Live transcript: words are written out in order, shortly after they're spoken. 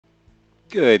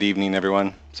Good evening,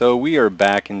 everyone. So we are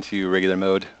back into regular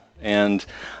mode, and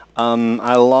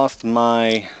I lost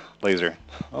my laser.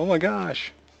 Oh my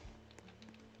gosh!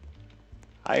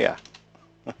 Hiya.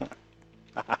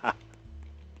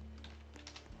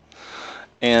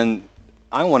 And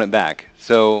I want it back.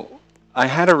 So I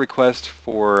had a request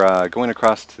for going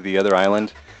across to the other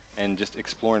island and just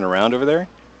exploring around over there,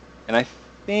 and I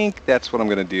think that's what I'm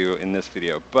going to do in this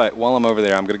video. But while I'm over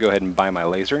there, I'm going to go ahead and buy my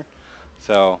laser.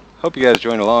 So hope you guys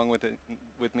join along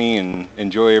with me and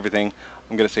enjoy everything.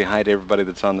 I'm gonna say hi to everybody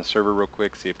that's on the server real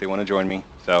quick, see if they want to join me.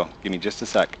 So give me just a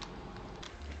sec.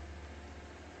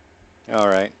 All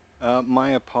right.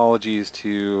 My apologies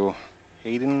to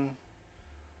Hayden.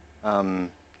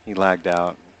 He lagged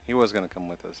out. He was gonna come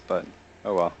with us, but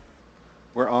oh well.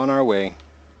 We're on our way.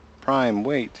 Prime,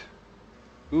 wait.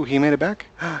 Ooh, he made it back.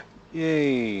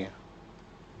 Yay.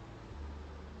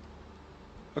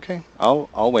 Okay,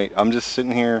 I'll wait. I'm just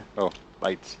sitting here. Oh,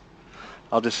 lights.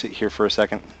 I'll just sit here for a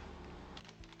second.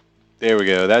 There we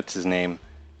go. That's his name.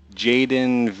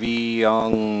 Jaden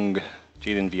Vyong.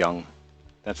 Jaden Vyong.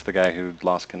 That's the guy who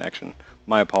lost connection.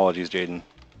 My apologies, Jaden.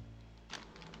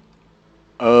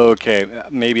 Okay,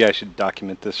 maybe I should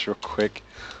document this real quick.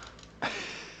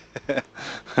 So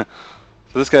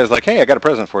this guy's like, hey, I got a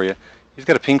present for you. He's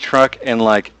got a pink truck and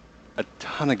like a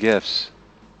ton of gifts.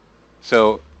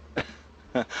 So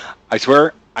I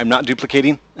swear I'm not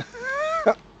duplicating.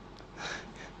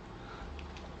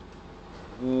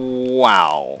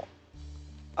 Wow.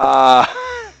 Are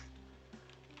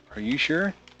you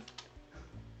sure?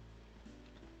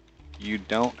 You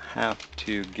don't have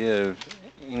to give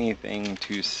anything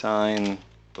to sign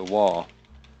the wall.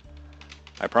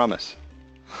 I promise.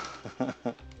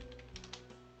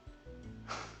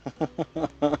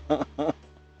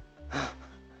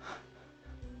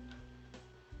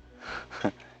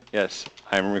 Yes,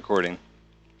 I'm recording.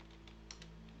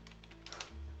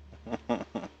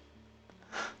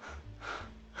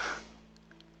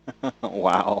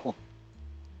 Wow.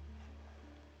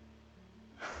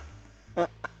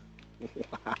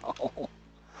 Wow.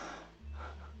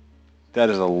 That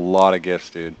is a lot of gifts,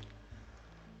 dude.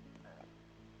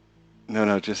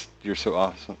 No, just you're so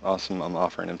awesome. I'm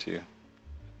offering them to you.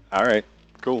 All right,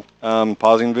 cool.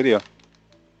 Pausing video.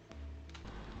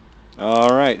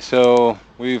 All right, so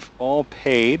we've all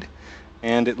paid,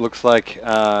 and it looks like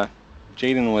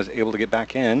Jaden was able to get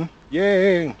back in.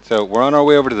 Yay! So we're on our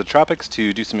way over to the tropics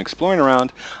to do some exploring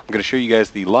around. I'm going to show you guys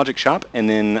the logic shop, and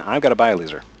then I've got to buy a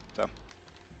laser. So.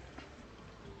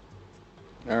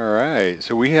 All right,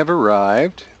 so we have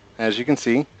arrived. As you can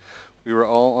see, we were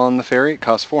all on the ferry. It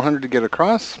cost 400 to get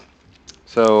across.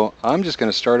 So I'm just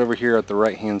going to start over here at the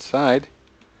right-hand side.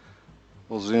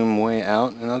 We'll zoom way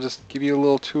out, and I'll just give you a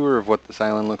little tour of what this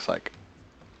island looks like.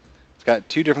 It's got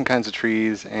two different kinds of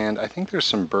trees, and I think there's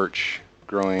some birch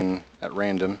growing at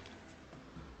random.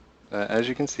 As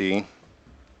you can see, a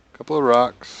couple of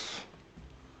rocks.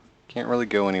 Can't really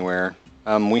go anywhere.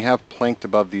 We have planked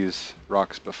above these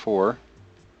rocks before,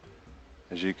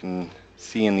 as you can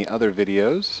see in the other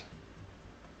videos,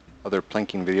 other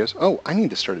planking videos. Oh, I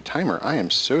need to start a timer. I am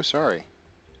so sorry.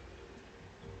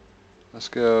 Let's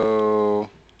go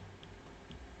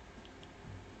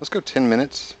 10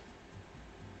 minutes.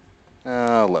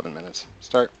 11 minutes.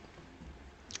 Start.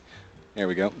 There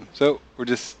we go. So we're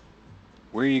just,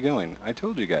 where are you going? I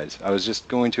told you guys. I was just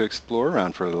going to explore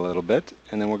around for a little bit,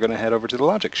 and then we're going to head over to the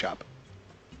logic shop.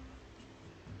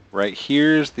 Right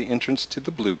here's the entrance to the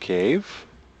blue cave.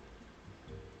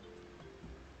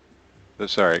 Oh,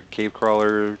 sorry, cave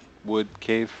crawler, wood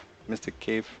cave, mystic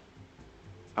cave.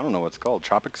 I don't know what it's called.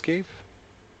 Tropics cave?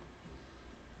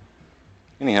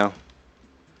 Anyhow,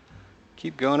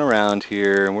 keep going around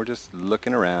here, and we're just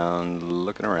looking around.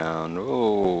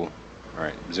 Oh, all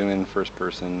right, zoom in first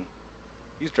person.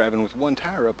 He's driving with one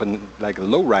tire up and like a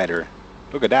lowrider.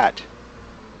 Look at that.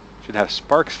 Should have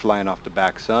sparks flying off the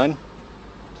back, son.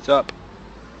 What's up?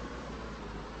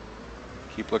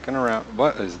 Keep looking around.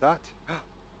 What is that?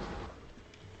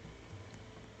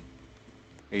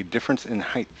 A difference in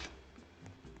height.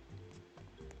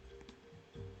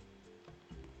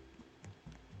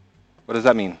 What does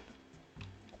that mean?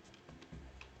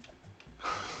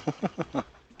 All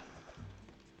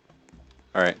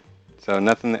right, so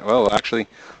nothing. Well, actually,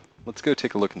 let's go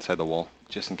take a look inside the wall,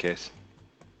 just in case.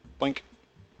 Blink.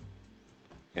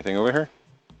 Anything over here?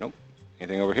 Nope.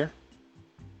 Anything over here?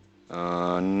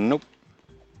 Nope.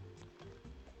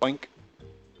 Boink.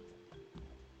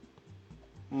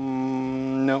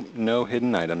 Nope, no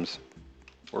hidden items.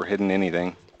 Or hidden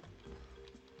anything.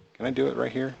 Can I do it right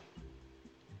here?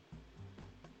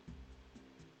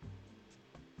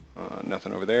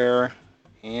 Nothing over there.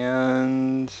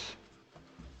 and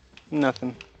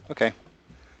nothing. Okay.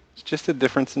 It's just a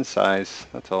difference in size,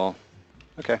 that's all.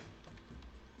 Okay.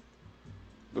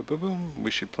 Boom, boom, boom.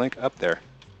 We should plank up there.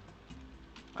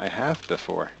 I have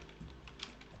before.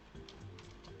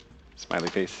 Smiley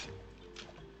face.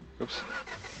 Oops.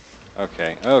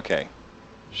 Okay, okay.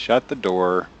 Shut the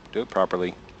door. Do it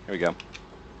properly. Here we go.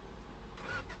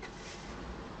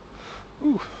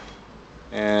 Ooh.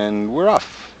 And we're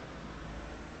off.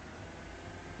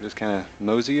 Just kind of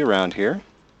mosey around here.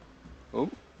 Oh.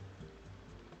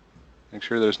 Make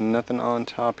sure there's nothing on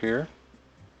top here.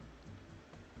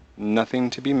 Nothing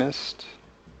to be missed.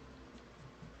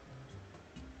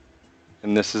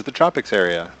 And this is the tropics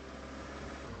area.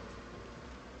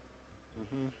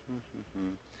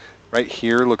 Right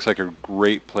here looks like a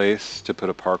great place to put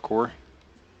a parkour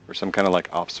or some kind of like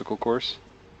obstacle course.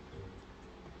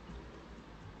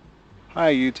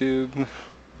 Hi, YouTube.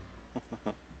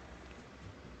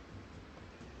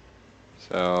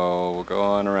 So we'll go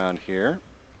on around here,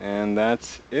 and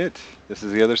that's it. This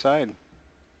is the other side.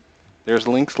 There's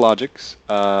Link's Logic.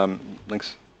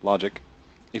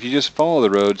 If you just follow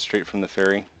the road straight from the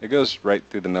ferry, it goes right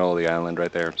through the middle of the island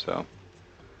right there. So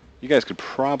you guys could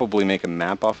probably make a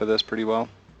map off of this pretty well,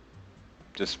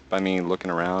 just by me looking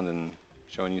around and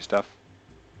showing you stuff.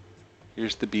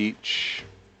 Here's the beach,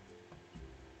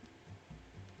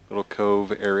 little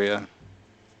cove area,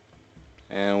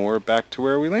 and we're back to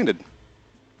where we landed.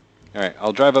 All right,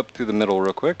 I'll drive up through the middle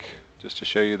real quick, just to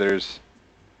show you there's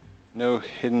no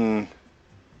hidden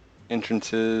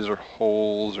entrances or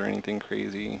holes or anything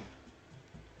crazy.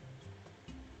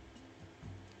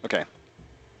 Okay,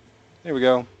 there we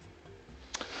go.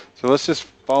 So let's just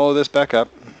follow this back up.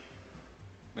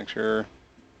 Make sure,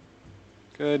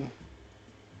 good.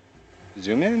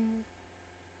 Zoom in.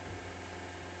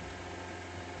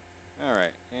 All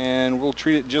right, and we'll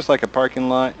treat it just like a parking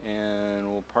lot,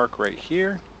 and we'll park right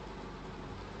here.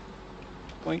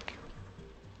 Blink.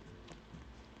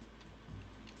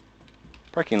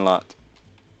 Parking lot.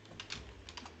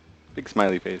 Big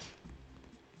smiley face.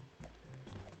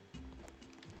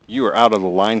 You are out of the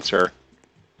line, sir.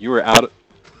 You are out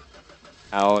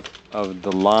of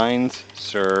the lines,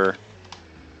 sir.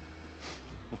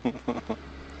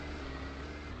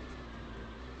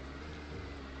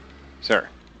 Sir,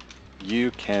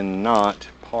 you cannot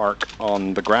park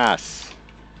on the grass.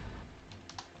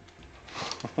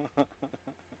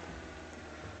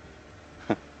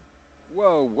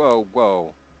 Whoa, whoa,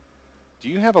 whoa. Do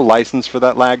you have a license for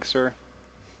that lag, sir?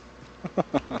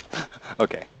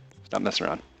 Okay, stop messing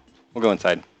around. We'll go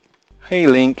inside. Hey,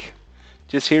 Link.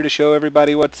 Just here to show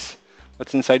everybody what's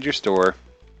inside your store.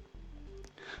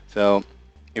 So,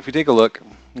 if we take a look,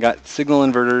 we got signal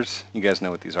inverters. You guys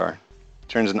know what these are.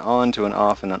 Turns an on to an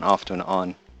off and an off to an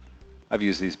on. I've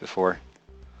used these before.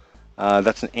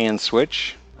 That's an AND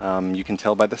switch. You can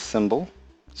tell by the symbol.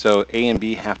 So A and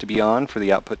B have to be on for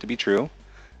the output to be true.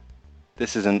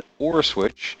 This is an OR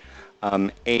switch.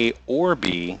 A or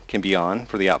B can be on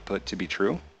for the output to be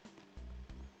true.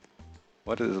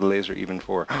 What is the laser even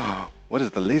for? What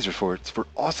is the laser for? It's for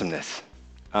awesomeness.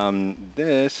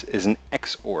 This is an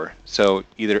XOR. So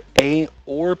either A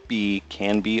or B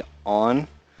can be on,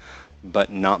 but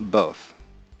not both.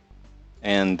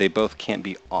 And they both can't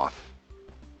be off.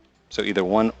 So either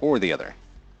one or the other.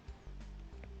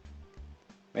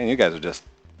 Man, you guys are just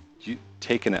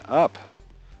taking it up.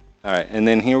 All right, and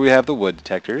then here we have the wood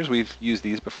detectors. We've used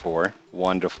these before.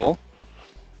 Wonderful.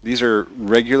 These are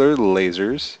regular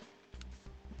lasers.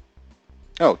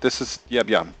 Oh, this is, yep.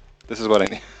 This is what I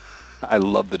need. I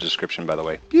love the description, by the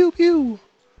way. Pew, pew.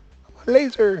 I'm a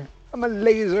laser. I'm a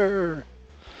laser.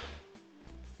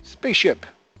 Spaceship.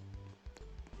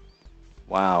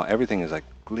 Wow, everything is like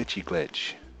glitchy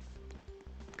glitch.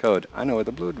 Code, I know what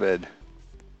the blue vid.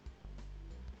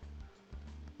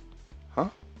 Huh?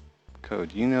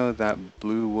 Code, you know that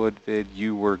blue wood vid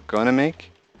you were gonna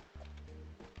make?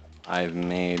 I've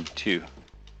made 2.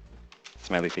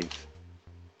 Smiley face.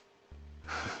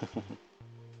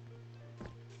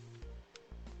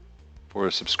 For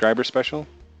a subscriber special?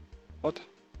 What?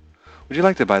 Would you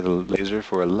like to buy the laser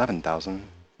for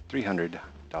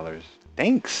 $11,300?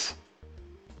 Thanks!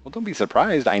 Well, don't be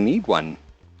surprised. I need one.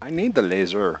 I need the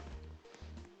laser.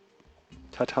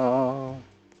 Ta-ta!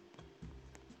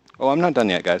 Oh, I'm not done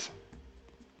yet, guys.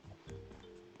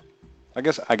 I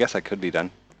guess I could be done.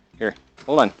 Here,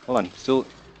 hold on.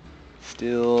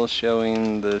 Still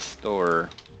showing the store.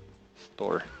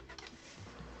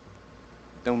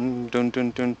 Dun, dun,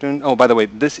 dun, dun, dun. Oh, by the way,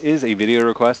 this is a video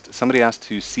request. Somebody asked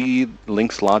to see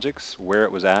Link's Logics, where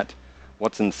it was at,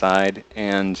 what's inside,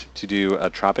 and to do a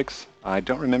tropics. I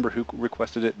don't remember who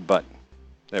requested it, but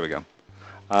There we go.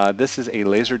 This is a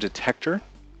laser detector.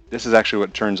 This is actually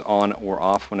what turns on or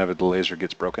off whenever the laser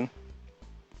gets broken.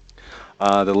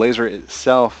 The laser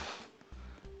itself,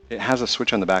 it has a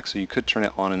switch on the back, so you could turn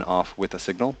it on and off with a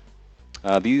signal.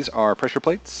 These are pressure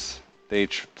plates. They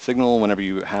signal whenever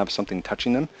you have something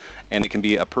touching them, and it can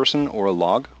be a person or a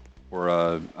log or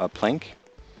a plank.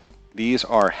 These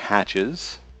are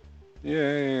hatches.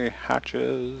 Yay,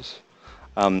 hatches.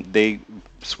 They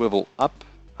swivel up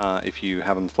if you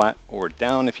have them flat, or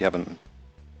down if you have them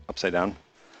upside down.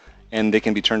 And they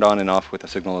can be turned on and off with a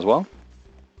signal as well.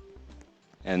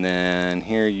 And then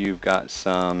here you've got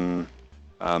some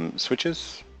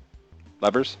switches,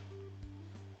 levers.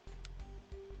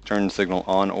 Turn the signal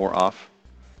on or off.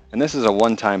 And this is a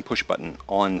one-time push button,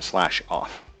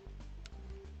 on/off.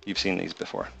 You've seen these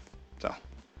before. So,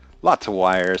 lots of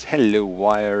wires. Hello,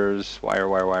 wires. Wire,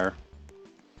 wire, wire.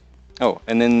 Oh,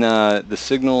 and then the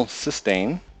signal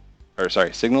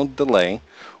signal delay,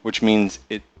 which means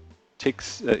it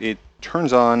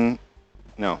turns on,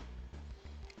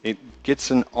 it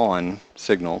gets an on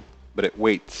signal, but it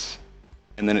waits,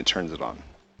 and then it turns it on.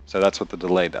 So that's what the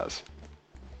delay does.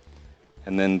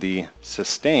 And then the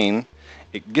sustain,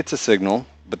 it gets a signal,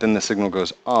 but then the signal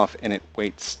goes off, and it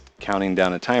waits, counting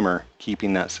down a timer,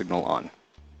 keeping that signal on.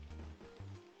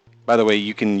 By the way,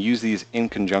 you can use these in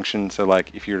conjunction, so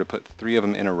like if you were to put 3 of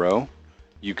them in a row,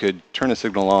 you could turn a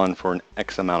signal on for an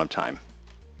X amount of time.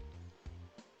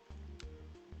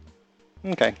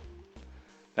 Okay.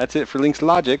 That's it for Link's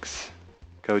Logics.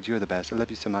 Code, you're the best. I love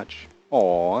you so much.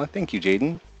 Aw, thank you,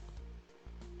 Jaden.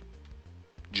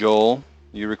 Joel,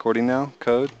 you recording now?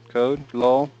 Code,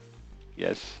 lol.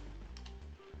 Yes.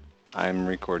 I'm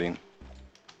recording.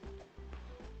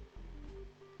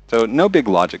 So no big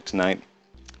logic tonight.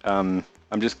 I'm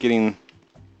just getting...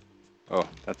 Oh,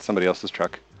 that's somebody else's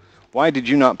truck. Why did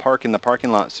you not park in the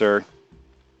parking lot, sir?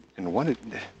 And what did...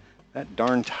 That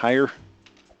darn tire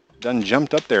done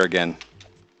jumped up there again.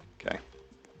 Okay.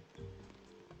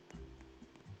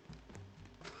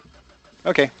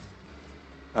 Okay.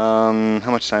 How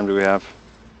much time do we have?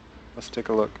 Let's take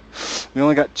a look. We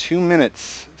only got 2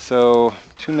 minutes, so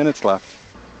 2 minutes left.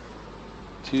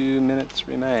 2 minutes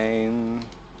remain.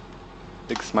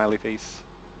 Big smiley face.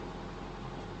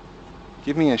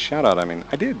 Give me a shout out. I mean,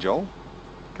 I did, Joel.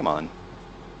 Come on.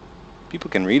 People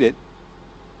can read it,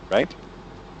 right?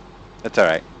 That's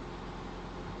alright.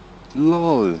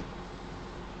 LOL.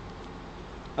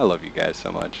 I love you guys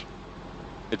so much.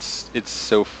 It's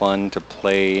so fun to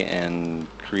play and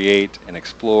create and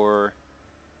explore.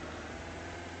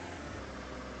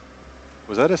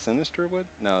 Was that a sinister wood?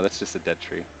 No, that's just a dead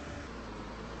tree.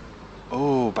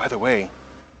 Oh, by the way,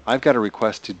 I've got a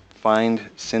request to find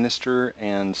sinister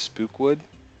and spookwood.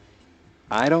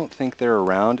 I don't think they're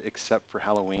around except for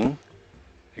Halloween.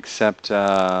 Except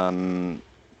one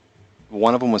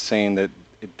of them was saying that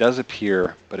it does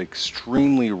appear, but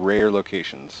extremely rare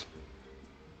locations.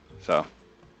 So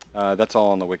that's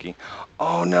all on the wiki.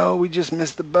 Oh no, we just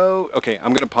missed the boat. Okay,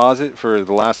 I'm gonna pause it for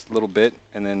the last little bit,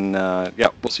 and then yeah,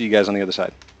 we'll see you guys on the other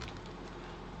side.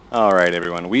 All right,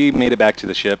 everyone, we made it back to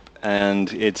the ship,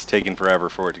 and it's taking forever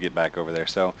for it to get back over there.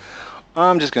 So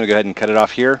I'm just gonna go ahead and cut it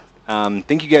off here.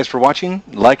 Thank you guys for watching.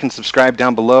 Like and subscribe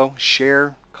down below.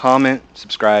 Share, comment,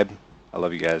 subscribe. I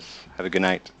love you guys. Have a good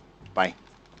night. Bye.